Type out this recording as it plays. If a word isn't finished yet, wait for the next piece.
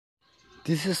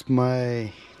This is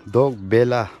my dog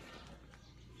Bella.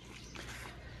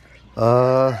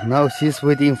 Now she's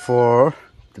waiting for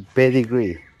the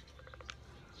pedigree.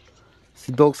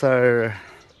 So dogs are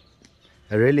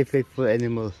a really faithful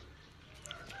animal.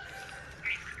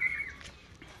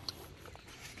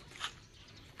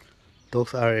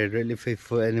 Dogs are a really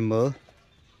faithful animal.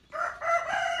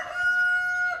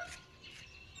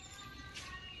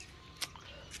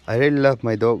 I really love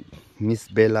my dog, Miss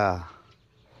Bella,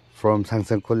 from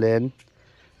Sangsankolen.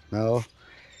 Now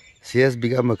she has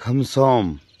become a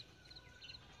kamsom.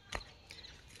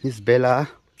 Miss Bella.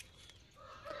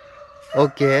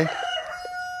 Okay.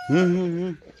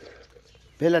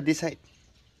 Bella, this side.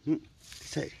 This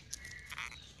side.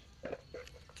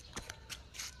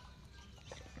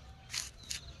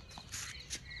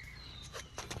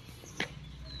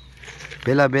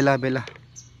 Bella, Bella, Bella.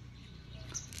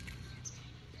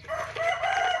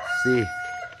 See,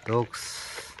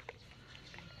 dogs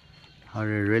are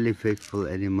a really faithful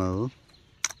animal.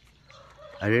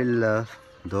 I really love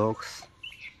dogs.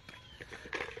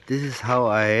 This is how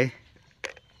I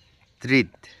treat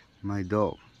my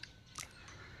dog.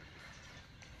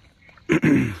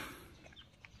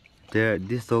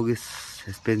 This dog is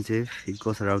expensive. It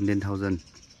costs around 10,000.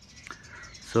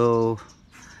 So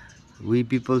we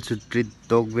people should treat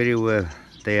dog very well.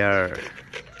 They are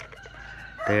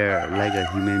like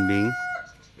a human being.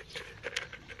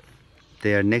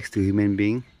 They are next to human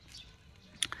being.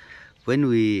 When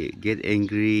we get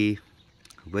angry,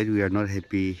 when we are not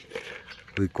happy,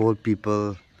 we call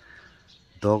people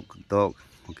dog.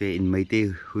 Okay, in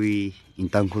Meitei Hui, in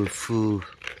Tangkul Fu,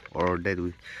 or that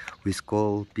we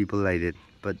call people like that.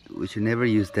 But we should never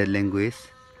use that language.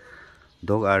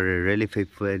 Dogs are a really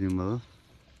faithful animal.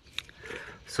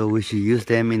 So we should use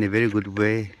them in a very good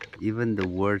way. Even the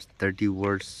words, dirty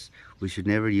words, we should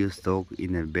never use dog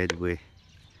in a bad way.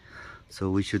 So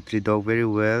we should treat dog very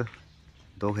well.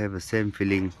 Dog have the same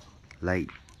feeling like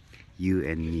you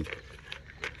and me.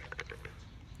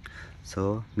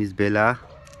 So Miss Bella,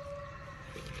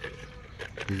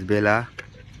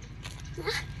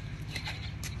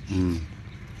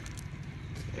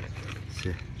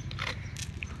 So,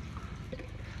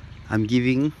 I'm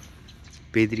giving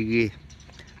pedigree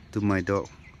to my dog.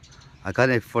 I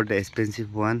can't afford the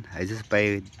expensive one. I just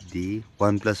buy the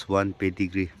 1+1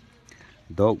 pedigree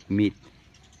dog meat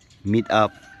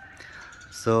up.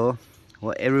 So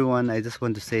well, everyone, I just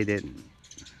want to say that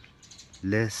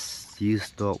let's use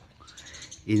dog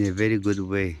in a very good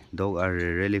way. Dog are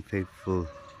really faithful.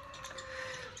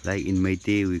 Like in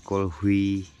Meitei we call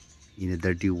hui in a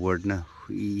dirty word na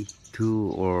hui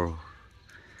too, or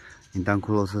in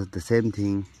Tangkul also the same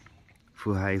thing,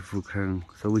 fu hai fu krang.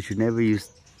 So we should never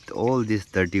use all these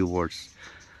dirty words,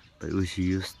 but we should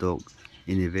use dog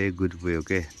in a very good way.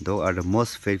 Okay, dog are the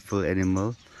most faithful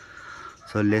animal,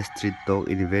 so let's treat dog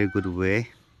in a very good way.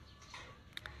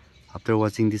 After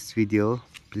watching this video,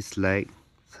 please like,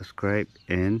 subscribe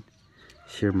and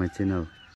share my channel.